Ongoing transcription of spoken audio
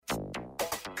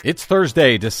It's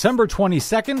Thursday, December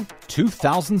 22nd,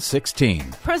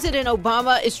 2016. President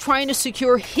Obama is trying to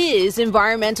secure his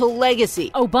environmental legacy.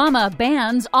 Obama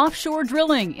bans offshore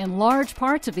drilling in large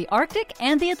parts of the Arctic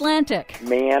and the Atlantic.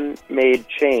 Man-made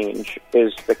change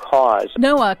is the cause.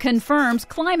 NOAA confirms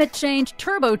climate change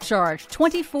turbocharged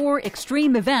 24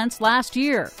 extreme events last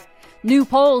year. New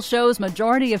poll shows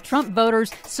majority of Trump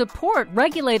voters support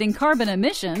regulating carbon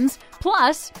emissions.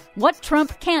 Plus, what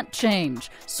Trump can't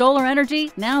change. Solar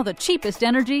energy, now the cheapest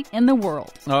energy in the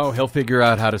world. Oh, he'll figure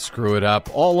out how to screw it up.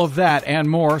 All of that and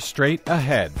more straight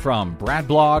ahead. From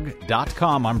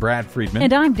BradBlog.com, I'm Brad Friedman.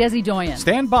 And I'm Desi Doyen.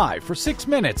 Stand by for 6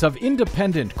 minutes of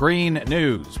independent green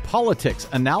news, politics,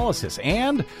 analysis,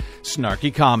 and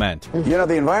snarky comment. You know,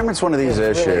 the environment's one of these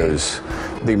issues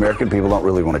the American people don't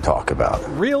really want to talk about.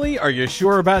 Really? Are you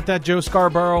sure about that, Joe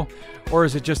Scarborough? Or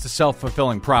is it just a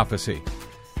self-fulfilling prophecy?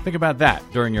 Think about that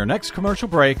during your next commercial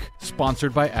break,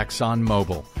 sponsored by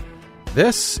ExxonMobil.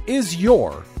 This is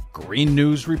your Green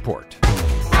News Report.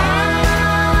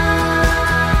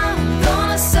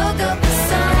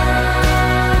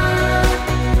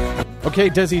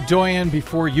 Okay, Desi Doyen,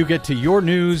 before you get to your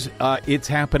news, it's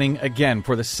happening again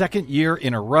for the second year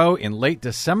in a row in late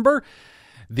December.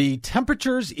 The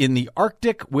temperatures in the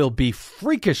Arctic will be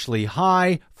freakishly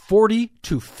high, 40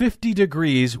 to 50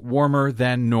 degrees warmer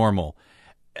than normal.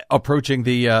 Approaching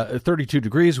the 32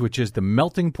 degrees, which is the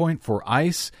melting point for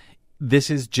ice. This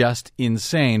is just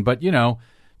insane. But, you know,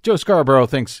 Joe Scarborough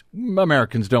thinks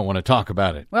Americans don't want to talk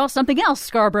about it. Well, something else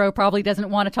Scarborough probably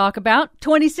doesn't want to talk about.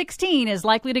 2016 is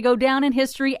likely to go down in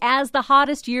history as the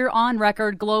hottest year on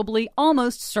record globally,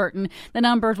 almost certain. The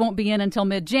numbers won't be in until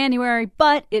mid-January,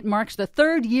 but it marks the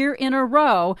third year in a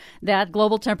row that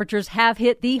global temperatures have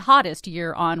hit the hottest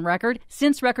year on record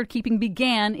since record-keeping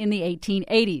began in the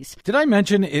 1880s. Did I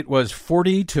mention it was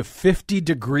 40 to 50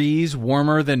 degrees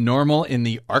warmer than normal in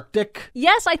the Arctic?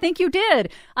 Yes, I think you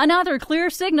did. Another clear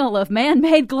signal of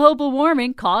man-made global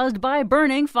warming caused by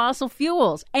burning fossil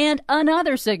fuels. And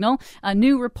another signal, a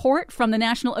new report from the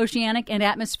National Oceanic and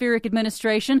Atmospheric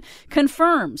Administration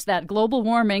confirms that global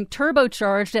warming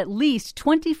turbocharged at least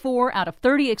 24 out of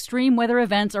 30 extreme weather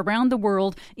events around the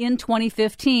world in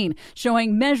 2015,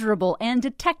 showing measurable and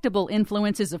detectable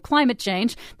influences of climate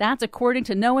change. That's according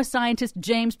to NOAA scientist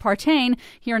James Partain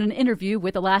here in an interview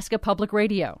with Alaska Public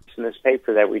Radio. In this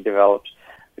paper that we developed,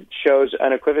 it shows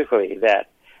unequivocally that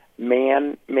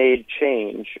man-made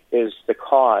change is the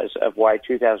cause of why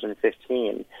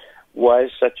 2015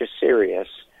 was such a serious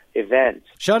event.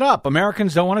 Shut up.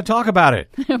 Americans don't want to talk about it.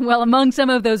 Well, among some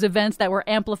of those events that were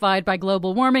amplified by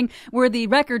global warming were the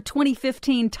record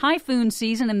 2015 typhoon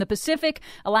season in the Pacific,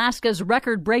 Alaska's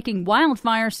record-breaking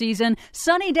wildfire season,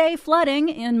 sunny day flooding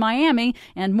in Miami,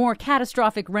 and more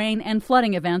catastrophic rain and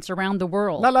flooding events around the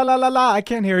world. La la la la la, I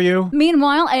can't hear you.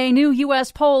 Meanwhile, a new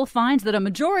U.S. poll finds that a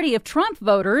majority of Trump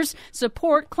voters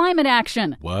support climate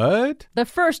action. What? The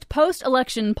first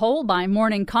post-election poll by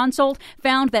Morning Consult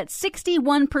found that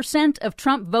 61% of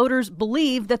Trump voters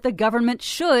believe that the government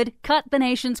should cut the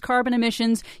nation's carbon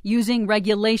emissions using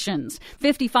regulations.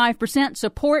 55%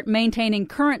 support maintaining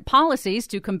current policies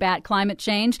to combat climate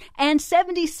change, and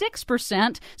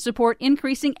 76% support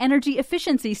increasing energy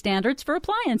efficiency standards for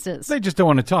appliances. They just don't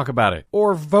want to talk about it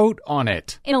or vote on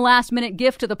it. In a last-minute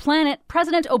gift to the planet,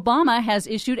 President Obama has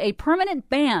issued a permanent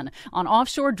ban on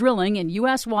offshore drilling in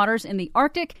U.S. waters in the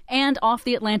Arctic and off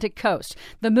the Atlantic coast.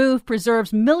 The move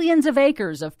preserves millions of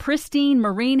acres of pristine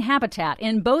marine habitat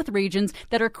in both regions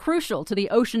that are crucial to the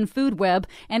ocean food web,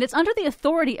 and it's under the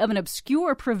authority of an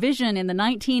obscure provision in the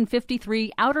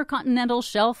 1953 Outer Continental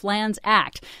Shelf Lands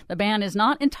Act. The ban is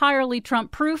not entirely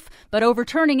Trump-proof, but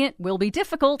overturning it will be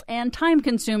difficult and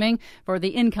time-consuming for the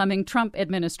incoming Trump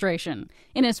administration.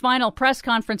 In his final press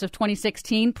conference of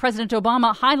 2016, President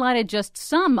Obama highlighted just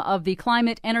some of the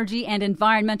climate, energy, and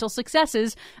environmental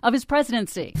successes of his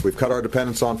presidency. We've cut our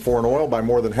dependence on foreign oil by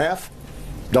more than half,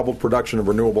 doubled production of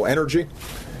renewable energy.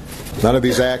 None of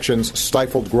these actions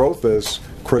stifled growth as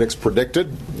critics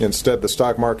predicted. Instead, the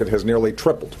stock market has nearly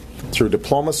tripled. Through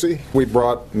diplomacy, we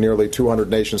brought nearly 200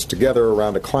 nations together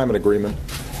around a climate agreement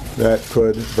that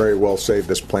could very well save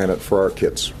this planet for our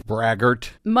kids.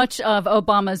 Braggart. Much of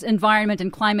Obama's environment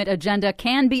and climate agenda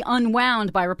can be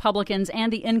unwound by Republicans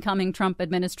and the incoming Trump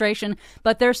administration,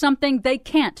 but there's something they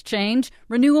can't change.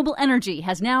 Renewable energy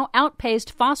has now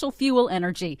outpaced fossil fuel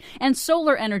energy, and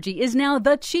solar energy is now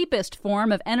the cheapest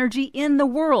form of energy in the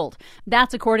world.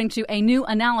 That's according to a new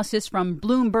analysis from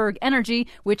Bloomberg Energy,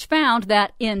 which found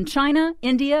that in China,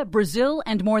 India, Brazil,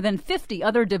 and more than 50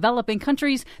 other developing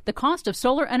countries, the cost of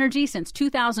solar energy energy since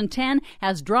 2010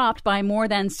 has dropped by more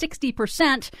than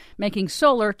 60%, making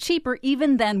solar cheaper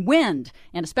even than wind,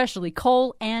 and especially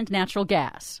coal and natural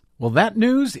gas. Well, that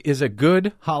news is a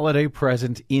good holiday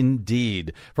present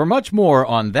indeed. For much more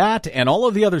on that and all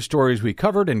of the other stories we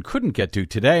covered and couldn't get to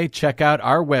today, check out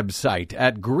our website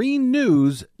at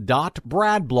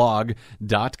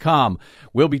greennews.bradblog.com.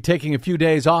 We'll be taking a few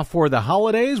days off for the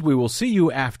holidays. We will see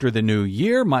you after the new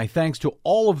year. My thanks to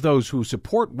all of those who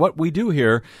support what we do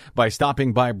here by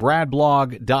stopping by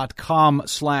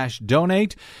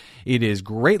bradblog.com/donate. It is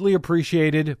greatly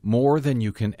appreciated, more than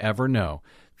you can ever know.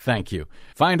 Thank you.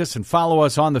 Find us and follow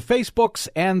us on the Facebooks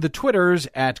and the Twitters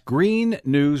at Green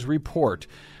News Report.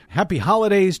 Happy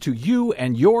holidays to you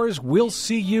and yours. We'll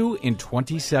see you in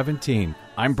 2017.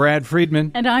 I'm Brad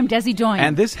Friedman. And I'm Desi Doyen.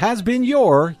 And this has been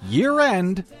your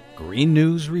year-end Green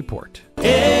News Report.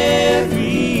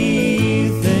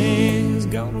 Everything's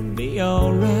gonna be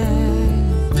all right.